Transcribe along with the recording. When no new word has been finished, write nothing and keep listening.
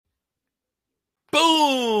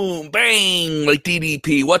bang, like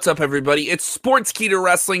DDP. What's up, everybody? It's Sportskeeda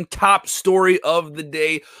Wrestling, top story of the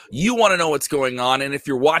day. You want to know what's going on, and if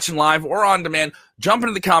you're watching live or on demand, jump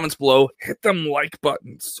into the comments below, hit them like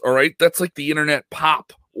buttons, all right? That's like the internet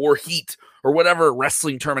pop or heat or whatever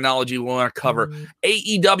wrestling terminology we want to cover.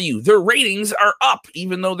 AEW, their ratings are up,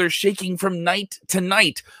 even though they're shaking from night to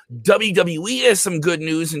night. WWE has some good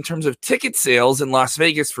news in terms of ticket sales in Las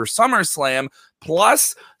Vegas for SummerSlam.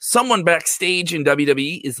 Plus, someone backstage in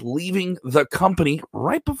WWE is leaving the company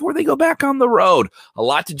right before they go back on the road. A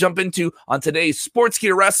lot to jump into on today's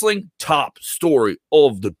Sportskeeda Wrestling top story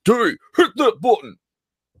of the day. Hit that button.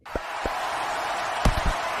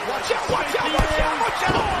 Watch out, watch out, watch out, watch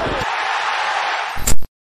out.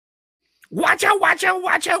 Watch out, watch out,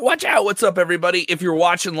 watch out, watch out. What's up, everybody? If you're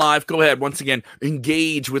watching live, go ahead. Once again,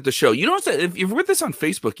 engage with the show. You don't have to, if you're with us on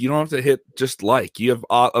Facebook, you don't have to hit just like. You have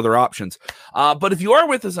other options. But if you are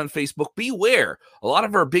with us on Facebook, beware. A lot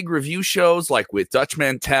of our big review shows, like with Dutch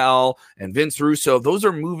Mantel and Vince Russo, those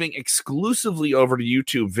are moving exclusively over to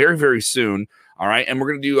YouTube very, very soon. All right. And we're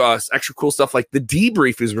going to do extra cool stuff like the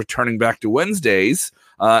debrief is returning back to Wednesdays.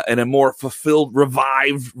 And a more fulfilled,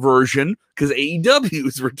 revived version because AEW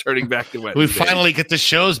is returning back to Wednesday. We finally get the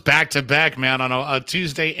shows back to back, man, on a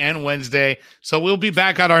Tuesday and Wednesday. So we'll be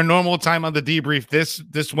back at our normal time on the debrief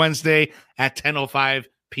this Wednesday at 10:05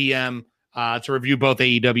 p.m. To review both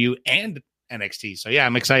AEW and NXT. So yeah,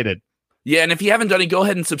 I'm excited. Yeah, and if you haven't done it, go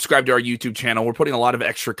ahead and subscribe to our YouTube channel. We're putting a lot of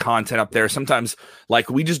extra content up there. Sometimes,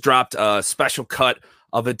 like we just dropped a special cut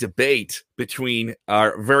of a debate between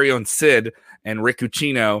our very own Sid and Rick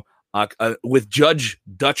Ucchino with Judge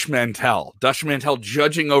Dutch Mantel. Dutch Mantel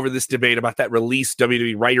judging over this debate about that released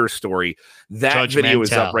WWE writer story. That Judge video Mantel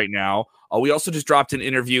is up right now. We also just dropped an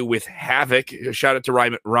interview with Havoc. Shout out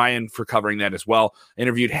to Ryan for covering that as well.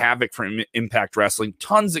 Interviewed Havoc from Impact Wrestling.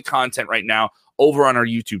 Tons of content right now over on our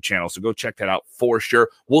YouTube channel. So go check that out for sure.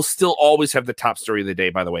 We'll still always have the top story of the day,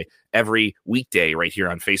 by the way, every weekday right here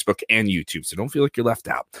on Facebook and YouTube. So don't feel like you're left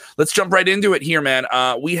out. Let's jump right into it here, man.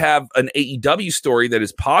 We have an AEW story that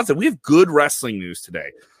is positive. We have good wrestling news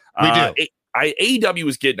today. We do. AEW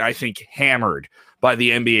is getting, I think, hammered by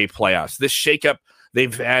the NBA playoffs. This shakeup,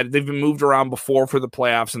 they've been moved around before for the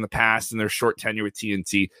playoffs in the past in their short tenure with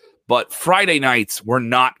TNT. But Friday nights were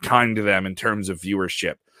not kind to them in terms of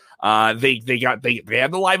viewership. They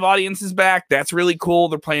have the live audiences back. That's really cool.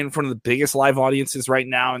 They're playing in front of the biggest live audiences right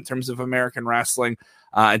now in terms of American wrestling.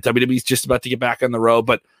 And WWE's just about to get back on the road,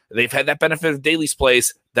 but they've had that benefit of Daily's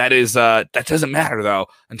Place. That doesn't matter though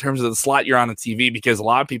in terms of the slot you're on the TV, because a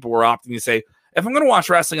lot of people were opting to say, if I'm going to watch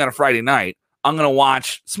wrestling on a Friday night, I'm going to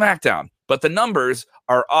watch SmackDown. But the numbers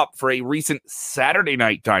are up for a recent Saturday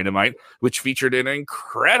Night Dynamite, which featured an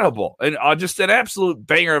incredible and just an absolute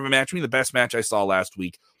banger of a match. I mean, the best match I saw last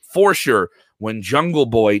week, for sure, when Jungle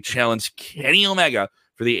Boy challenged Kenny Omega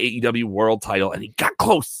for the AEW World Title, and he got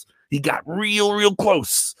close. He got real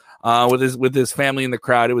close with his family in the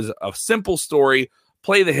crowd. It was a simple story.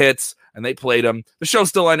 Play the hits, and they played them. The show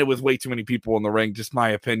still ended with way too many people in the ring, just my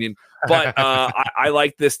opinion. But I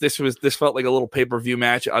like this. This felt like a little pay-per-view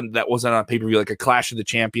match that wasn't on pay-per-view, like a Clash of the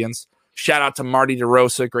Champions. Shout out to Marty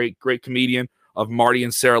DeRosa, great comedian of Marty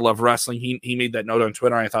and Sarah Love Wrestling. He made that note on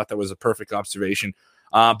Twitter, and I thought that was a perfect observation.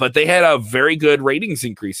 But they had a very good ratings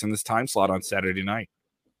increase in this time slot on Saturday night.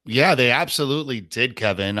 Yeah, they absolutely did,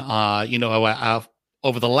 Kevin.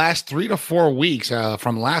 Over the last 3 to 4 weeks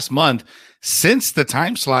from last month, since the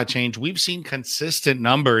time slot change, we've seen consistent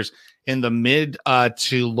numbers in the mid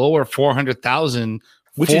to lower 400,000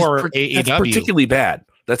 for AEW. That's particularly bad.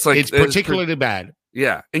 It's particularly bad.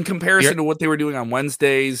 Yeah, in comparison to what they were doing on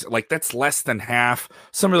Wednesdays, like that's less than half.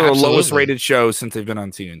 Some of the lowest rated shows since they've been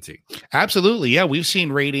on TNT. Absolutely, yeah. We've seen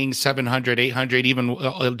ratings 700, 800, even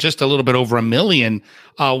just a little bit over 1 million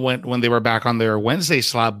when they were back on their Wednesday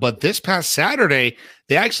slot. But this past Saturday,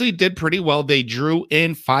 they actually did pretty well. They drew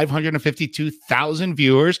in 552,000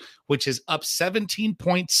 viewers, which is up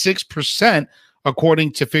 17.6%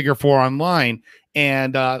 according to Figure 4 Online,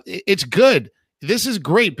 and it's good. This is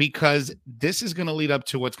great because this is going to lead up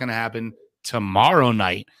to what's going to happen tomorrow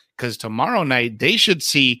night, because tomorrow night they should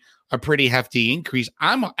see a pretty hefty increase.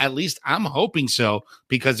 I'm hoping so,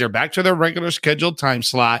 because they're back to their regular scheduled time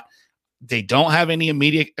slot. They don't have any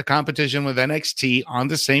immediate competition with NXT on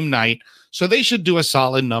the same night. So they should do a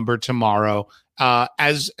solid number tomorrow.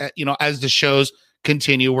 As the shows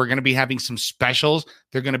continue, we're going to be having some specials.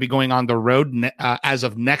 They're going to be going on the road as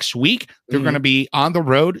of next week. They're going to be on the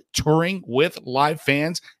road touring with live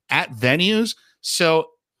fans at venues. So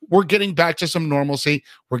we're getting back to some normalcy.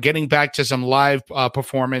 We're getting back to some live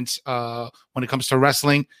performance when it comes to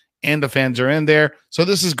wrestling and the fans are in there. So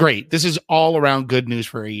this is great. This is all around good news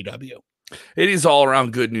for AEW. It is all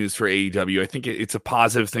around good news for AEW. I think it's a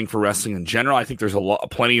positive thing for wrestling in general. I think there's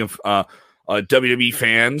plenty of WWE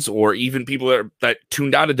fans or even people that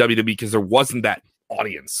tuned out of WWE because there wasn't that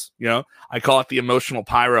audience. I call it the emotional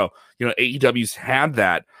pyro. AEW's had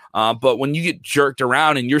that. But when you get jerked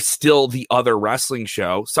around and you're still the other wrestling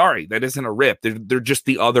show, sorry, that isn't a rip. They're just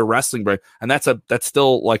the other wrestling brand. And that's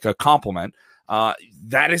still like a compliment.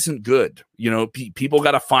 That isn't good. People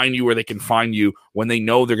got to find you where they can find you when they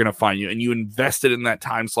know they're going to find you. And you invested in that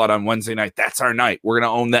time slot on Wednesday night. That's our night. We're going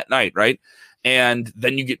to own that night, right? And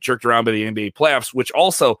then you get jerked around by the NBA playoffs, which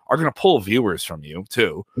also are going to pull viewers from you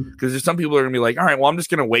too. Because there's some people that are going to be like, all right, well, I'm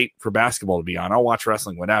just going to wait for basketball to be on. I'll watch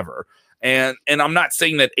wrestling, whatever. And I'm not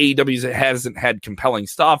saying that AEW hasn't had compelling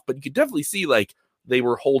stuff, but you could definitely see like they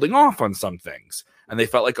were holding off on some things. And they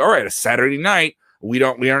felt like, all right, a Saturday night, we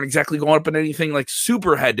aren't exactly going up in anything like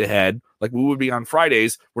super head to head like we would be on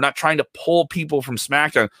Fridays. We're not trying to pull people from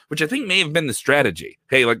SmackDown, which I think may have been the strategy.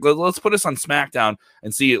 Hey, like let's put us on SmackDown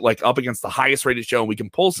and see it like up against the highest rated show, and we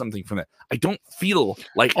can pull something from it. I don't feel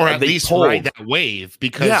like, or at least ride that wave,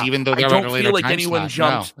 because even though I don't feel like anyone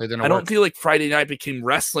jumped. I don't feel like Friday night became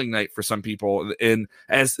wrestling night for some people, and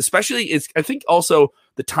especially I think also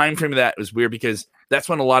the time frame of that was weird because that's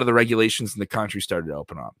when a lot of the regulations in the country started to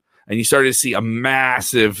open up. And you started to see a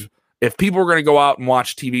massive, if people were going to go out and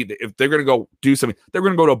watch TV, if they're going to go do something, they're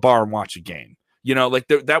going to go to a bar and watch a game.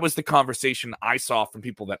 That was the conversation I saw from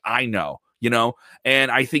people that I know,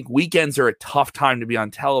 and I think weekends are a tough time to be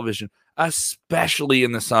on television, especially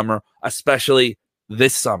in the summer, especially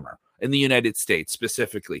this summer in the United States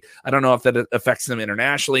specifically. I don't know if that affects them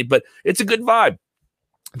internationally, but it's a good vibe.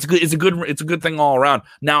 It's a good thing all around.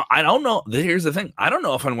 Now, I don't know. Here's the thing. I don't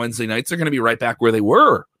know if on Wednesday nights they're going to be right back where they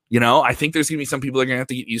were. I think there's going to be some people that are going to have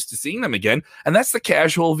to get used to seeing them again. And that's the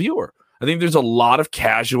casual viewer. I think there's a lot of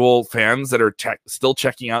casual fans that are still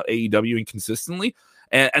checking out AEW inconsistently.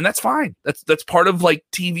 And that's fine. That's part of like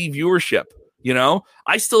TV viewership.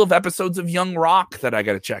 I still have episodes of Young Rock that I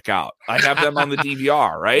got to check out. I have them on the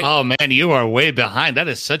DVR, right? Oh man, you are way behind. That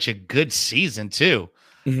is such a good season too.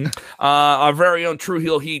 Mm-hmm. Our very own True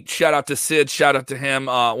Heel Heat, shout out to Sid, shout out to him.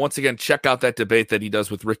 Once again, check out that debate that he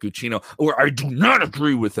does with Rick Ucchino, where I do not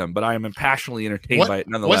agree with him, but I am passionately entertained by it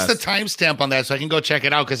nonetheless. What's the timestamp on that so I can go check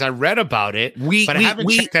it out? Because I read about it, but I haven't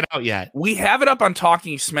checked it out yet. We have it up on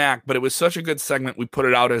Talking Smack, but it was such a good segment, we put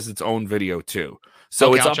it out as its own video too.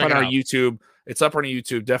 So it's up on our YouTube. It's up on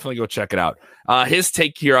YouTube. Definitely go check it out. His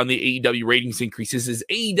take here on the AEW ratings increases is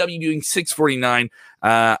AEW doing 649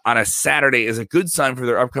 on a Saturday is a good sign for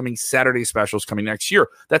their upcoming Saturday specials coming next year.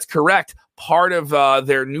 That's correct. Part of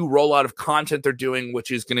their new rollout of content they're doing,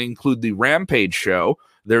 which is going to include the Rampage show,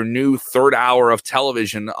 their new third hour of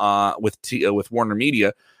television with Warner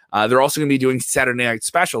Media. They're also going to be doing Saturday night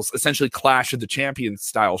specials, essentially Clash of the Champions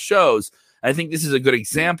style shows. I think this is a good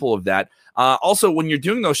example of that. Also, when you're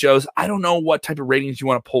doing those shows, I don't know what type of ratings you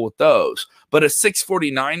want to pull with those, but a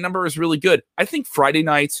 649 number is really good. I think Friday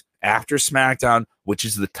nights after SmackDown, which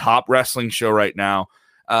is the top wrestling show right now,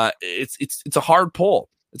 it's a hard pull.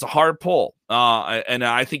 It's a hard pull. And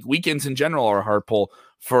I think weekends in general are a hard pull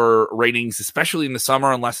for ratings, especially in the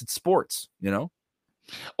summer, unless it's sports,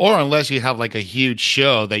 Or unless you have like a huge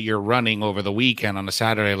show that you're running over the weekend on a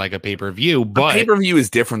Saturday, like a pay-per-view. But pay-per-view is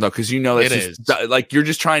different though, because like you're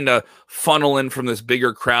just trying to funnel in from this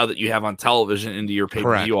bigger crowd that you have on television into your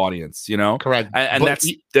pay-per-view audience, Correct. And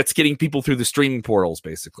that's getting people through the streaming portals,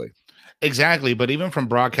 basically. Exactly. But even from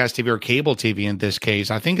broadcast TV or cable TV in this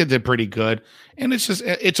case, I think it did pretty good. And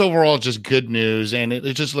it's overall just good news. And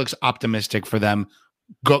it just looks optimistic for them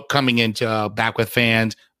coming into back with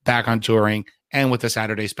fans, back on touring, and with the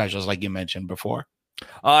Saturday specials, like you mentioned before.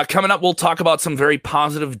 Coming up, we'll talk about some very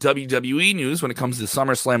positive WWE news when it comes to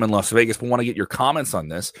SummerSlam in Las Vegas. We want to get your comments on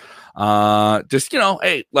this.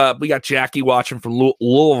 Hey, we got Jackie watching from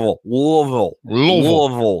Louisville,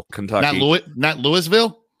 Kentucky. Not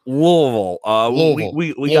Louisville? Louisville.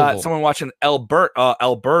 We Louisville. got someone watching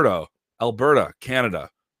Alberta, Canada,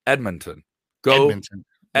 Edmonton. Edmonton.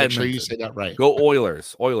 Make sure you say that right. Go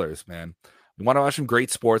Oilers, man. You want to watch some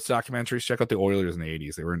great sports documentaries? Check out the Oilers in the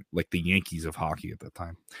 80s. They were like the Yankees of hockey at that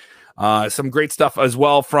time. Some great stuff as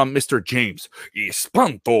well from Mr. James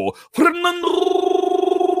Espanto Fernando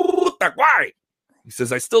Taguay. He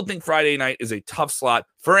says, I still think Friday night is a tough slot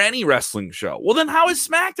for any wrestling show. Well, then how is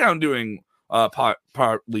SmackDown doing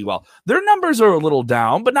partly well? Their numbers are a little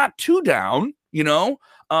down, but not too down, and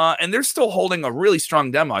they're still holding a really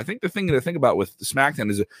strong demo. I think the thing to think about with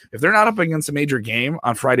SmackDown is if they're not up against a major game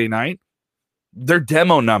on Friday night, their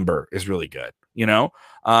demo number is really good,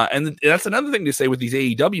 And that's another thing to say with these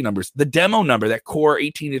AEW numbers. The demo number, that core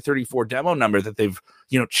 18 to 34 demo number that they've,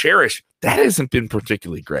 cherished, that hasn't been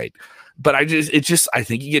particularly great. But I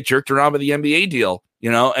think you get jerked around by the NBA deal,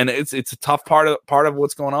 and it's a tough part of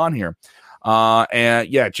what's going on here. And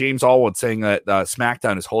yeah, James Allwood saying that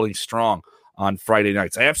SmackDown is holding strong on Friday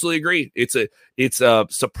nights. I absolutely agree. It's a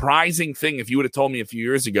surprising thing. If you would have told me a few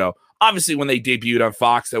years ago, obviously when they debuted on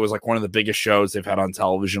Fox, that was like one of the biggest shows they've had on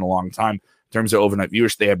television in a long time in terms of overnight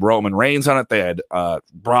viewers. They had Roman Reigns on it. They had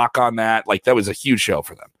Brock on that. Like, that was a huge show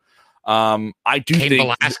for them. I do Cain think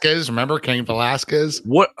Velasquez. Remember Cain Velasquez?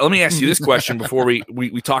 Let me ask you this question before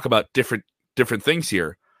we talk about different things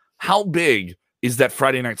here. How big is that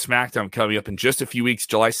Friday Night SmackDown coming up in just a few weeks,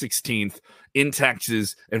 July 16th in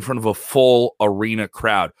Texas, in front of a full arena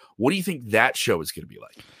crowd? What do you think that show is going to be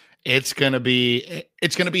like? It's going to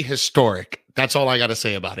be historic. That's all I got to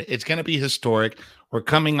say about it. It's going to be historic. We're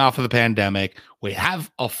coming off of the pandemic. We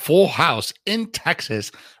have a full house in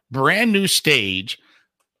Texas, brand new stage.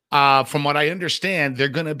 From what I understand, they're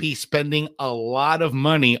going to be spending a lot of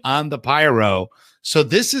money on the pyro. So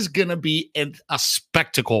this is going to be a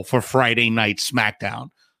spectacle for Friday Night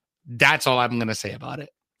SmackDown. That's all I'm going to say about it.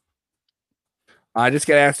 I just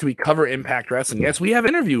got asked, do we cover Impact Wrestling? Yes, we have an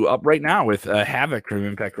interview up right now with Havoc from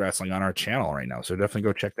Impact Wrestling on our channel right now. So definitely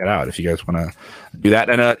go check that out if you guys want to do that.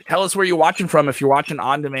 And tell us where you're watching from. If you're watching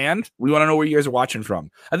on demand, we want to know where you guys are watching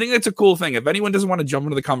from. I think that's a cool thing. If anyone doesn't want to jump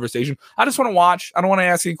into the conversation, I just want to watch. I don't want to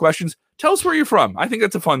ask any questions. Tell us where you're from. I think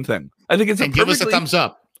that's a fun thing. I think it's give us a thumbs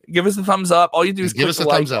up. Give us a thumbs up. All you do is give us a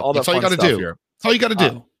thumbs up. That's all you got to do. That's all you got to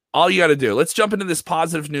do. All you got to do. Let's jump into this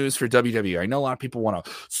positive news for WWE. I know a lot of people want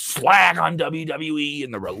to slag on WWE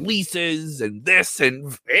and the releases and this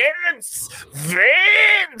and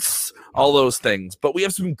Vince, all those things. But we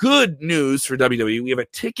have some good news for WWE. We have a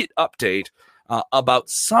ticket update about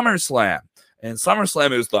SummerSlam. And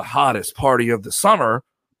SummerSlam is the hottest party of the summer.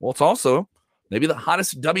 Well, it's also maybe the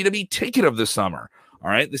hottest WWE ticket of the summer. All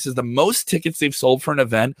right. This is the most tickets they've sold for an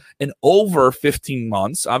event in over 15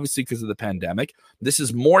 months, obviously because of the pandemic. This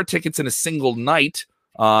is more tickets in a single night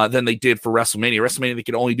than they did for WrestleMania. WrestleMania, they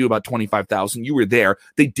could only do about 25,000. You were there.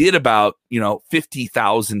 They did about,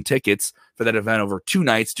 50,000 tickets for that event over 2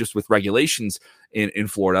 nights, just with regulations in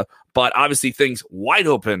Florida. But obviously things wide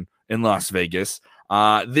open in Las Vegas.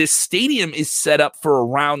 This stadium is set up for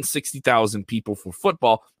around 60,000 people for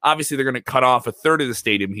football. Obviously, they're going to cut off a third of the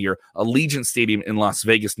stadium here, Allegiant Stadium in Las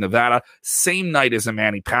Vegas, Nevada. Same night as a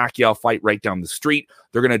Manny Pacquiao fight right down the street.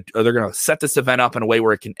 They're going to set this event up in a way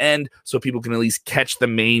where it can end so people can at least catch the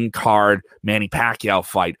main card Manny Pacquiao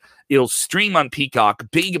fight. It'll stream on Peacock.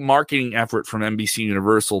 Big marketing effort from NBC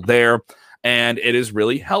Universal there, and it has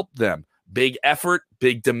really helped them. Big effort,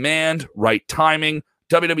 big demand, right timing.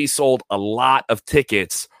 WWE sold a lot of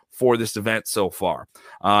tickets for this event so far.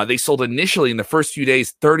 They sold initially in the first few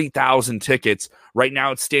days 30,000 tickets. Right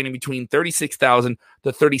now it's standing between 36,000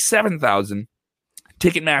 to 37,000.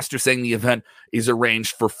 Ticketmaster saying the event is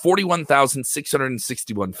arranged for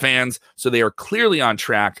 41,661 fans. So they are clearly on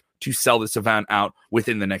track to sell this event out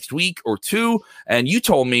within the next week or two. And you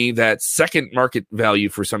told me that second market value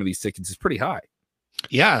for some of these tickets is pretty high.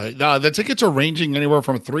 Yeah, the tickets are ranging anywhere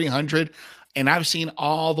from $300, and I've seen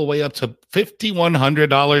all the way up to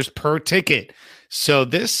 $5,100 per ticket. So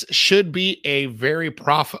this should be a very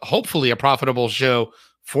hopefully a profitable show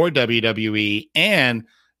for WWE. And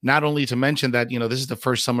not only to mention that, this is the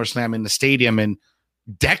first SummerSlam in the stadium in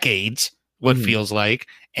decades, what feels like.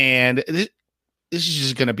 And this is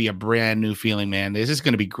just going to be a brand new feeling, man. This is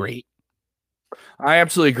going to be great. I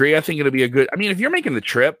absolutely agree. I think it'll be if you're making the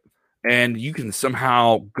trip and you can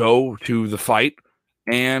somehow go to the fight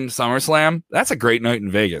and SummerSlam, that's a great night in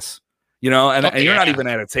Vegas, and you're not even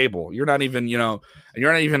at a table. You're not even, and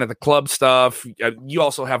you're not even at the club stuff. You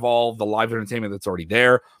also have all the live entertainment that's already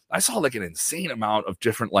there. I saw like an insane amount of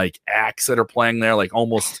different like acts that are playing there. Like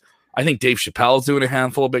almost, I think Dave Chappelle's doing a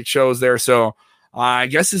handful of big shows there. So I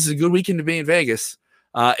guess this is a good weekend to be in Vegas.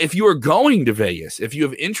 If you are going to Vegas, if you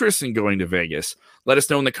have interest in going to Vegas, let us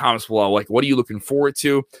know in the comments below. Like, what are you looking forward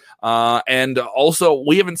to? And also,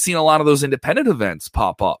 we haven't seen a lot of those independent events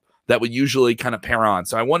pop up that would usually kind of pair on.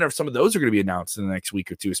 So I wonder if some of those are going to be announced in the next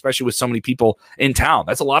week or two, especially with so many people in town.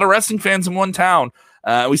 That's a lot of wrestling fans in one town.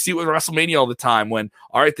 We see it with WrestleMania all the time when,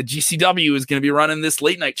 all right, the GCW is going to be running this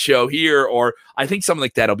late night show here, or I think something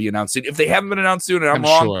like that will be announced soon. If they haven't been announced soon and I'm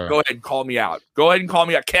wrong, sure, go ahead and call me out. Go ahead and call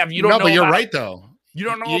me out. Kev, you don't know. No, but you're right, though. You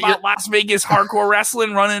don't know about Las Vegas hardcore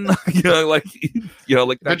wrestling running, like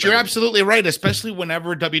that. But you're absolutely right, especially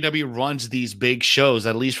whenever WWE runs these big shows,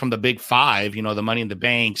 at least from the big five, the Money in the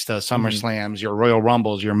Banks, the SummerSlams, your Royal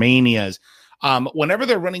Rumbles, your Manias. Whenever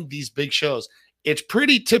they're running these big shows, it's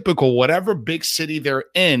pretty typical. Whatever big city they're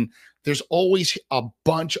in, there's always a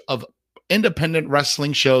bunch of independent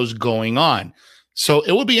wrestling shows going on. So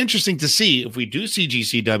it will be interesting to see if we do see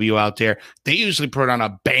GCW out there. They usually put on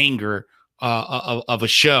a banger of a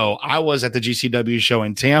show. I was at the GCW show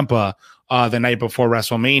in Tampa the night before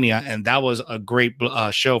WrestleMania, and that was a great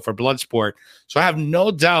show for Bloodsport. So I have no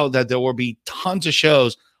doubt that there will be tons of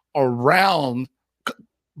shows around,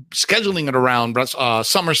 scheduling it around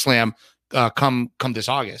SummerSlam come this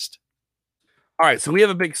August. All right, so we have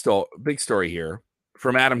a big story here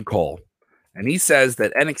from Adam Cole, and he says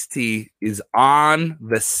that NXT is on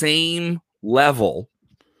the same level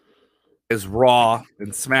as Raw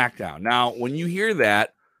and SmackDown. Now, when you hear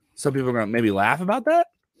that, some people are going to maybe laugh about that.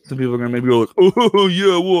 Some people are going to maybe go like, "Oh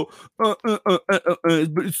yeah, well, but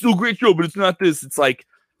it's still a great show, but it's not this." It's like,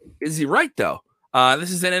 is he right though? This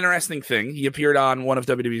is an interesting thing. He appeared on one of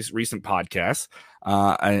WWE's recent podcasts,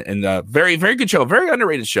 and a very, very good show, very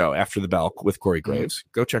underrated show, After the Bell with Corey Graves.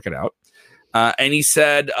 Go check it out. And he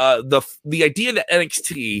said the idea that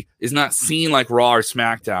NXT is not seen like Raw or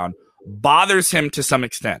SmackDown bothers him to some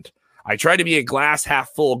extent. I try to be a glass half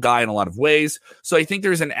full guy in a lot of ways, so I think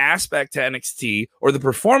there's an aspect to NXT or the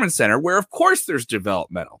Performance Center where, of course, there's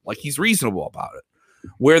developmental. Like, he's reasonable about it.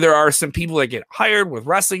 Where there are some people that get hired with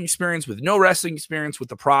wrestling experience, with no wrestling experience, with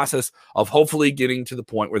the process of hopefully getting to the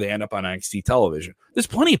point where they end up on NXT television. There's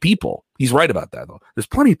plenty of people. He's right about that, though. There's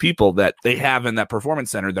plenty of people that they have in that Performance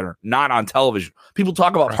Center that are not on television. People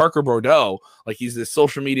talk about Parker Bordeaux like he's this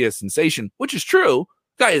social media sensation, which is true.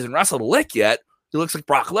 Guy hasn't wrestled a lick yet. He looks like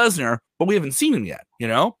Brock Lesnar, but we haven't seen him yet, you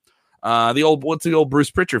know? What's the old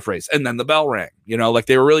Bruce Pritchard phrase? And then the bell rang, you know, like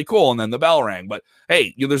they were really cool. And then the bell rang, but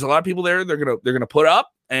hey, there's a lot of people there. They're going to put up.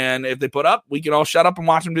 And if they put up, we can all shut up and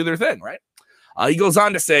watch them do their thing. Right. He goes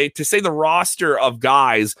on to say the roster of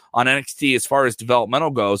guys on NXT, as far as developmental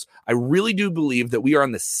goes, I really do believe that we are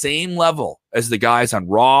on the same level as the guys on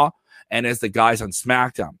Raw and as the guys on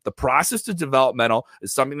SmackDown. The process to developmental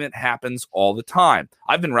is something that happens all the time.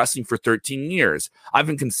 I've been wrestling for 13 years. I've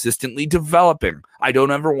been consistently developing. I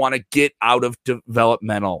don't ever want to get out of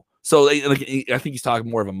developmental. So I think he's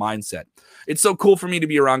talking more of a mindset. It's so cool for me to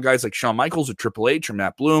be around guys like Shawn Michaels or Triple H or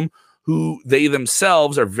Matt Bloom, who they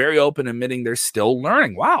themselves are very open, admitting they're still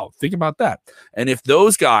learning. Wow, think about that. And if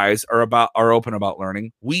those guys are open about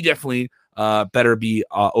learning, we definitely better be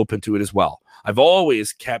open to it as well. I've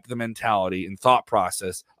always kept the mentality and thought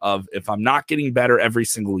process of, if I'm not getting better every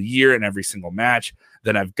single year and every single match,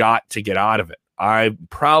 then I've got to get out of it. I'm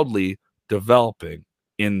proudly developing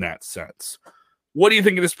in that sense. What do you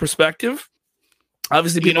think of this perspective?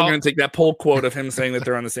 Obviously, people are going to take that poll quote of him saying that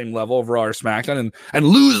they're on the same level of Raw or SmackDown and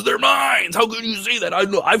lose their minds. How can you say that?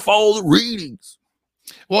 I follow the ratings.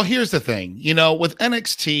 Well, here's the thing. With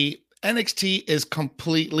NXT is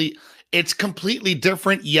completely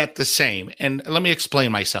different, yet the same. And let me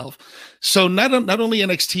explain myself. So not only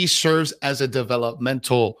NXT serves as a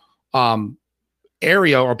developmental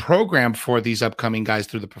area or program for these upcoming guys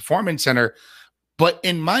through the Performance Center, but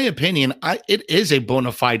in my opinion, it is a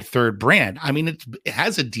bona fide third brand. I mean, it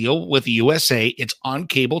has a deal with the USA. It's on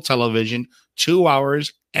cable television, 2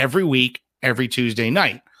 hours every week, every Tuesday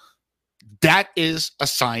night. That is a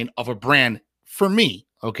sign of a brand for me.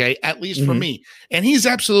 Okay, at least for me. And he's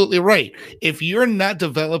absolutely right. If you're not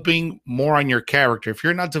developing more on your character, if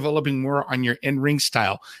you're not developing more on your in-ring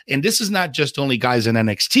style, and this is not just only guys in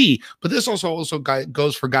NXT, but this also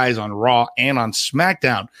goes for guys on Raw and on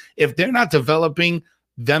SmackDown. If they're not developing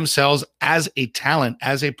themselves as a talent,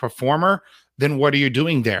 as a performer, then what are you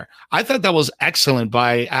doing there? I thought that was excellent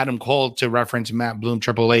by Adam Cole to reference Matt Bloom,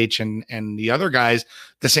 Triple H, and the other guys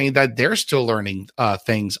to saying that they're still learning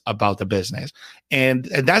things about the business. And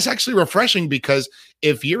that's actually refreshing, because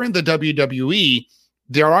if you're in the WWE,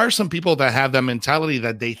 there are some people that have that mentality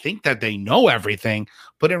that they think that they know everything,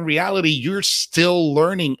 but in reality, you're still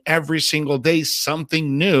learning every single day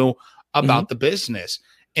something new about the business.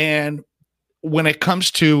 And when it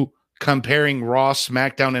comes to comparing Raw,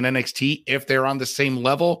 SmackDown, and NXT, if they're on the same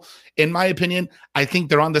level, in my opinion, I think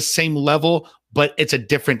they're on the same level, but it's a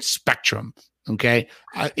different spectrum. Okay,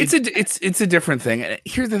 it's a different thing. And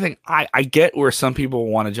here's the thing: I get where some people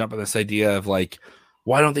want to jump on this idea of like,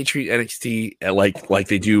 why don't they treat NXT like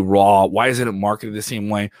they do Raw? Why isn't it marketed the same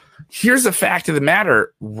way? Here's the fact of the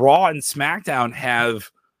matter: Raw and SmackDown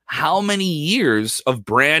have how many years of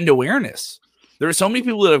brand awareness? There are so many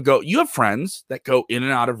people that you have friends that go in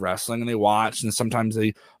and out of wrestling and they watch, and sometimes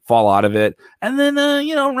they fall out of it. And then,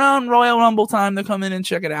 around Royal Rumble time, they come in and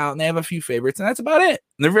check it out, and they have a few favorites, and that's about it.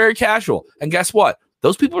 And they're very casual. And guess what?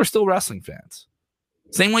 Those people are still wrestling fans.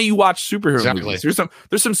 Same way you watch superhero movies. There's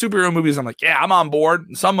some superhero movies I'm like, yeah, I'm on board.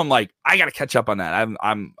 And some I'm like, I got to catch up on that.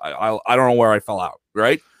 I don't know where I fell out,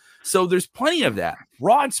 right? So there's plenty of that.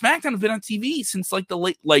 Raw and SmackDown have been on TV since like the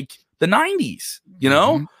 90s, you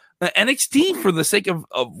know? NXT, for the sake of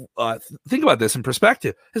think about this in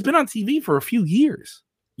perspective, has been on TV for a few years,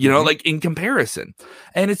 you know, like in comparison.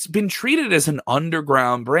 And it's been treated as an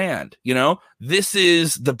underground brand, you know? This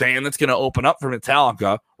is the band that's going to open up for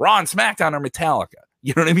Metallica. Raw and SmackDown are Metallica.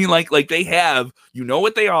 You know what I mean? Like they have, you know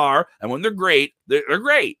what they are, and when they're great, they're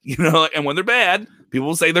great, you know, and when they're bad, people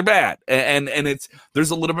will say they're bad. And there's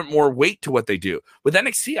a little bit more weight to what they do. With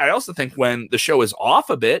NXT, I also think when the show is off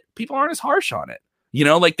a bit, people aren't as harsh on it. You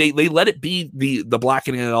know, like they let it be the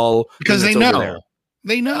blackening it all. Because they know.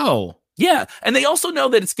 They know. Yeah. And they also know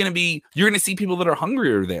that it's going to be, you're going to see people that are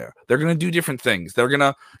hungrier there. They're going to do different things. They're going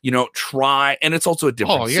to, you know, try. And it's also a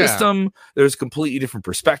different system. There's a completely different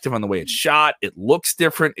perspective on the way it's shot. It looks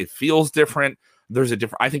different. It feels different. There's a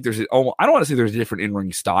different, I think there's, I don't want to say there's a different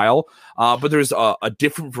in-ring style, but there's a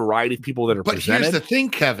different variety of people that are presented. But here's the thing,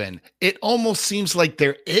 Kevin. It almost seems like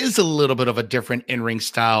there is a little bit of a different in-ring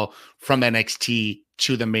style from NXT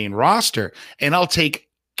to the main roster. And I'll take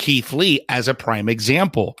Keith Lee as a prime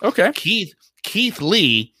example. Okay. Keith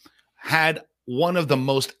Lee had one of the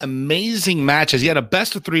most amazing matches. He had a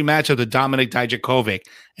best of 3 match with Dominik Dijakovic,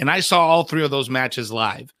 and I saw all 3 of those matches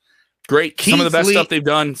live. Great. Some of the best stuff they've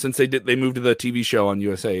done since they moved to the TV show on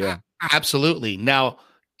USA. Yeah, absolutely. Now,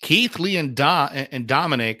 Keith Lee and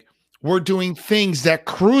Dominik were doing things that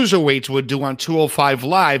cruiserweights would do on 205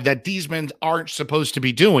 Live that these men aren't supposed to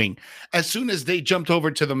be doing. As soon as they jumped over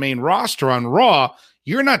to the main roster on Raw,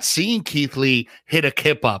 you're not seeing Keith Lee hit a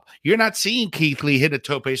kip up. You're not seeing Keith Lee hit a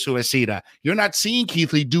tope suicida. You're not seeing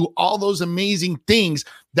Keith Lee do all those amazing things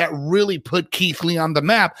that really put Keith Lee on the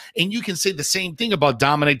map. And you can say the same thing about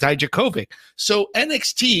Dominik Dijakovic. So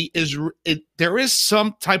NXT there is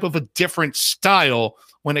some type of a different style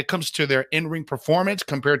when it comes to their in-ring performance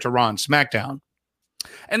compared to Raw and SmackDown.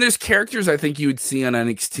 And there's characters I think you would see on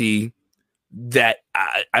NXT that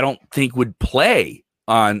I don't think would play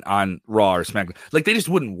on Raw or SmackDown. Like they just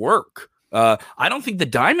wouldn't work. I don't think the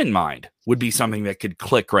Diamond Mine would be something that could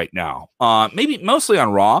click right now. Maybe mostly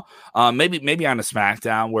on Raw, maybe on a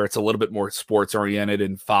SmackDown where it's a little bit more sports oriented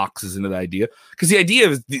and Fox is into the idea. Because the idea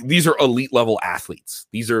is these are elite level athletes.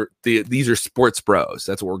 These are sports bros.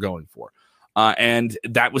 That's what we're going for. And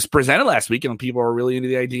that was presented last week, and people are really into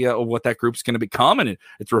the idea of what that group's going to become. And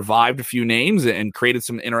it's revived a few names and created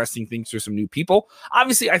some interesting things for some new people.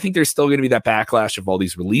 Obviously, I think there's still going to be that backlash of all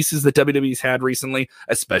these releases that WWE's had recently,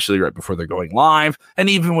 especially right before they're going live. And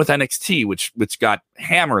even with NXT, which got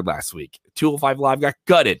hammered last week. 205 Live got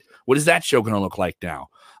gutted. What is that show going to look like now?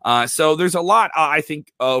 So there's a lot, I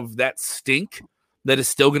think, of that stink that is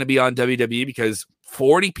still going to be on WWE because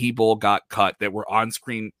 40 people got cut that were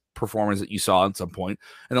on-screen performers that you saw at some point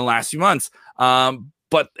in the last few months.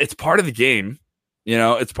 But it's part of the game. You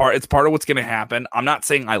know, it's part of what's going to happen. I'm not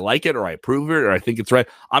saying I like it or I approve it or I think it's right.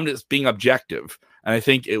 I'm just being objective. And I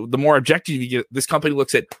think the more objective you get, this company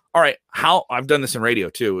looks at, all right, how I've done this in radio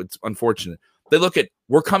too. It's unfortunate. They look at,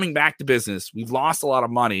 we're coming back to business. We've lost a lot of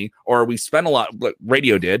money or we spent a lot, like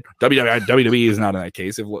radio did. WWE is not in that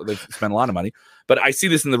case. They've spent a lot of money. But I see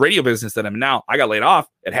this in the radio business that I'm now. I got laid off.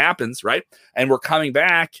 It happens, right? And we're coming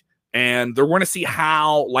back and they're going to see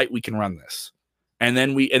how light we can run this. And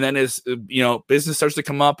then as you know, business starts to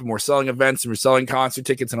come up and we're selling events and we're selling concert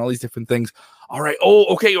tickets and all these different things. All right. Oh,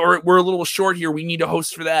 okay. Or we're a little short here. We need a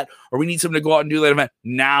host for that, or we need someone to go out and do that event.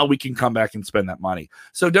 Now we can come back and spend that money.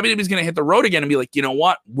 So WWE is going to hit the road again and be like, you know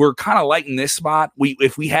what? We're kind of light in this spot.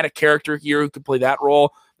 If we had a character here who could play that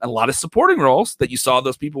role, and a lot of supporting roles that you saw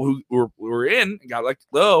those people who were in and got like,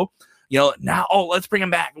 oh, you know, now, let's bring them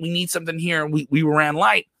back. We need something here. We ran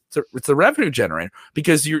light. It's a revenue generator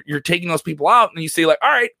because you're taking those people out and you say like, all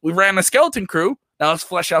right, we ran a skeleton crew. Now let's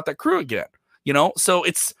flesh out that crew again. You know, so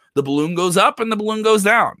it's the balloon goes up and the balloon goes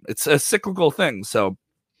down. It's a cyclical thing. So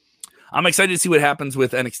I'm excited to see what happens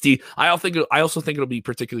with NXT. I also think it'll be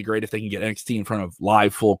particularly great if they can get NXT in front of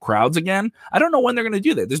live full crowds again. I don't know when they're going to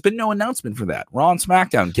do that. There's been no announcement for that. Raw and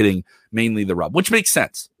SmackDown getting mainly the rub, which makes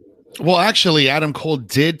sense. Well, actually, Adam Cole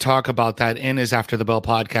did talk about that in his After the Bell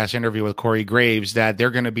podcast interview with Corey Graves, that they're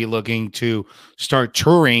going to be looking to start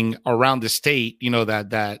touring around the state. You know,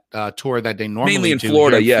 that tour that they normally mainly in do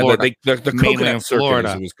Florida. Yeah, Florida. the Coconut Circuit,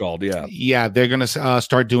 as it was called. Yeah, yeah, they're going to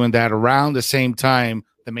start doing that around the same time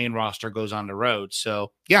the main roster goes on the road.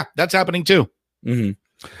 So, yeah, that's happening too.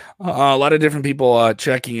 Mm-hmm. A lot of different people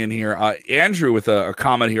checking in here. Andrew with a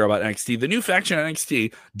comment here about NXT. The new faction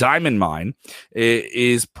NXT, Diamond Mine,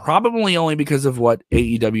 is probably only because of what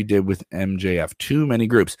AEW did with MJF. Too many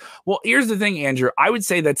groups. Well, here's the thing, Andrew. I would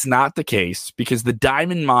say that's not the case because the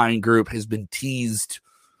Diamond Mine group has been teased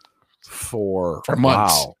for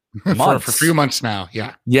months. Wow, for a few months now.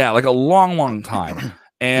 Yeah, like a long time.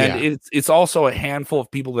 And it's also a handful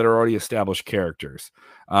of people that are already established characters.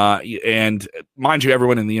 And mind you,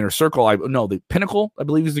 everyone in the inner circle, the Pinnacle, I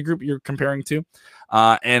believe, is the group you're comparing to.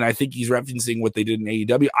 And I think he's referencing what they did in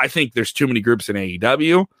AEW. I think there's too many groups in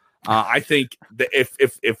AEW. I think that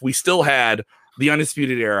if we still had the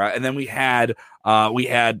Undisputed Era, and then we had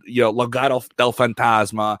Legado del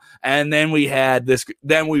Fantasma, and then we had this,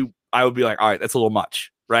 I would be like, all right, that's a little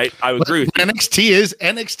much. Right, I would agree with you.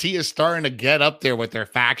 NXT is starting to get up there with their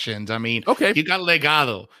factions. I mean, okay, you got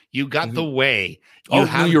Legado, you got The Way.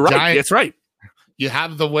 You're right. That's right. You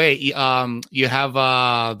have The Way. You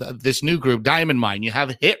have this new group, Diamond Mine. You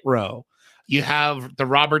have Hit Row. You have the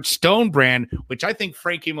Robert Stone brand, which I think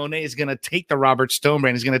Frankie Monet is going to take the Robert Stone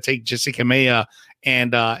brand. He's going to take Jessica Maya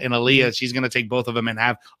and Aaliyah. She's going to take both of them and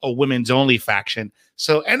have a women's only faction.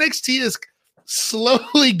 So NXT is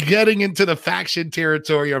slowly getting into the faction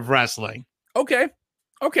territory of wrestling. Okay.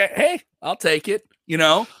 Hey, I'll take it.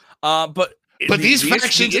 But these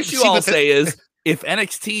factions. The issue I'll say is if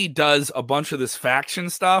NXT does a bunch of this faction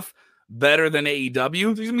stuff better than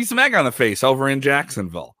AEW, there's gonna be some egg on the face over in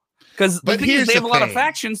Jacksonville. Because they have a lot of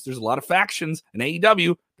factions. There's a lot of factions in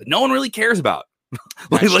AEW that no one really cares about.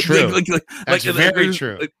 That's true. That's very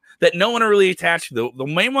true. That no one are really attached to. The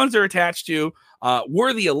main ones they're attached to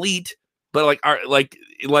were the Elite. But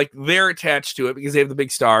they're attached to it because they have the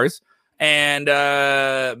big stars, and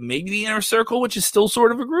maybe the Inner Circle, which is still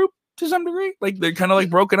sort of a group to some degree. Like they're kind of like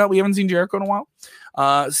broken up. We haven't seen Jericho in a while.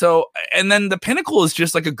 And then the Pinnacle is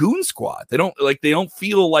just like a goon squad. They don't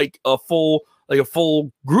feel like a full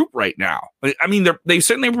group right now. I mean, they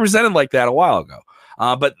certainly presented like that a while ago.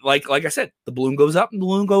 But like I said, the balloon goes up and the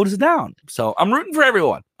balloon goes down. So I'm rooting for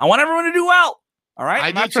everyone. I want everyone to do well. All right.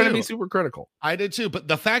 I'm not trying to be super critical. I did too. But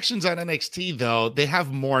the factions on NXT, though, they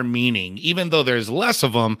have more meaning. Even though there's less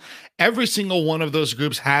of them, every single one of those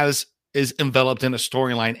groups is enveloped in a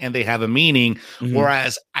storyline and they have a meaning. Mm-hmm.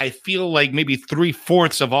 Whereas I feel like maybe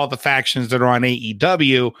 3/4 of all the factions that are on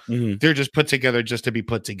AEW, they're just put together just to be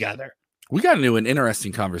put together. We got into an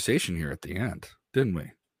interesting conversation here at the end, didn't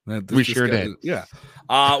we? We sure did. Yeah.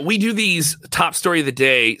 We do these top story of the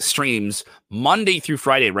day streams Monday through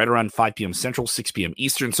Friday, right around 5 p.m. Central, 6 p.m.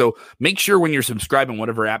 Eastern. So make sure when you're subscribing,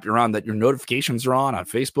 whatever app you're on, that your notifications are on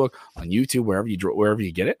Facebook, on YouTube, wherever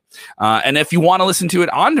you get it. And if you want to listen to it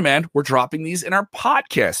on demand, we're dropping these in our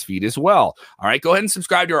podcast feed as well. All right. Go ahead and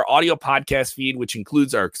subscribe to our audio podcast feed, which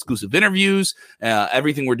includes our exclusive interviews,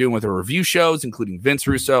 everything we're doing with our review shows, including Vince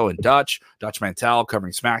Russo and Dutch Mantel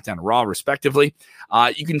covering SmackDown and Raw, respectively.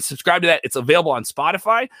 You can subscribe to that. It's available on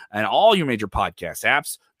Spotify and all your major podcast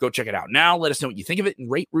apps. Go check it out now. Let us know what you think of it and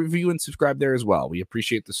rate, review, and subscribe there as well. We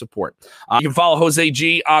appreciate the support. You can follow Jose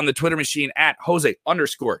G on the Twitter machine at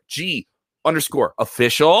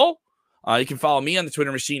Jose_G_official. You can follow me on the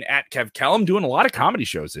Twitter machine at Kev Kellum, doing a lot of comedy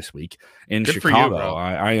shows this week in Chicago. For you,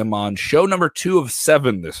 I am on show number 2 of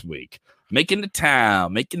 7 this week. Making the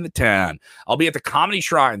town. I'll be at the Comedy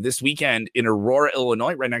Shrine this weekend in Aurora,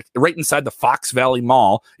 Illinois, right inside the Fox Valley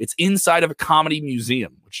Mall. It's inside of a comedy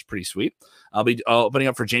museum, which is pretty sweet. I'll be opening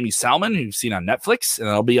up for Jamie Salmon, who you've seen on Netflix, and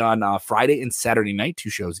I'll be on Friday and Saturday night, 2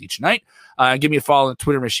 shows each night. Give me a follow on the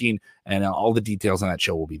Twitter machine, and all the details on that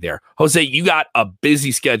show will be there. Jose, you got a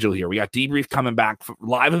busy schedule here. We got Debrief coming back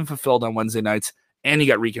live and fulfilled on Wednesday nights, and you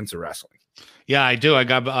got Recons of Wrestling. Yeah, I do. I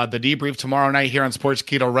got the Debrief tomorrow night here on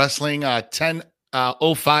Sportskeeda Wrestling,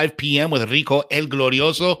 10:05 p.m. with Rico El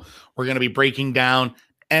Glorioso. We're going to be breaking down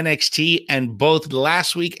NXT and both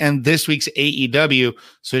last week and this week's AEW.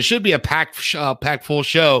 So it should be a packed full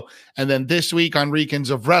show. And then this week on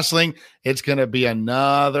Recons of Wrestling, it's going to be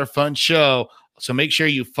another fun show. So make sure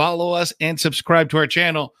you follow us and subscribe to our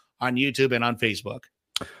channel on YouTube and on Facebook.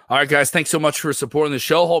 All right, guys, thanks so much for supporting the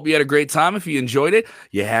show. Hope you had a great time. If you enjoyed it,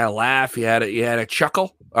 you had a laugh, you had a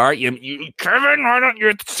chuckle. All right, Kevin, why don't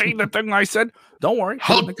you say the thing I said? Don't worry.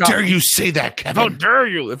 How dare you say that, Kevin? How dare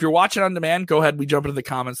you? If you're watching on demand, go ahead. We jump into the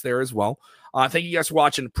comments there as well. Thank you guys for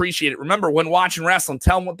watching. Appreciate it. Remember, when watching wrestling,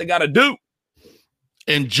 tell them what they got to do.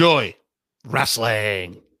 Enjoy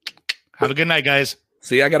wrestling. Have a good night, guys.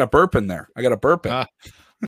 See, I got a burp in there.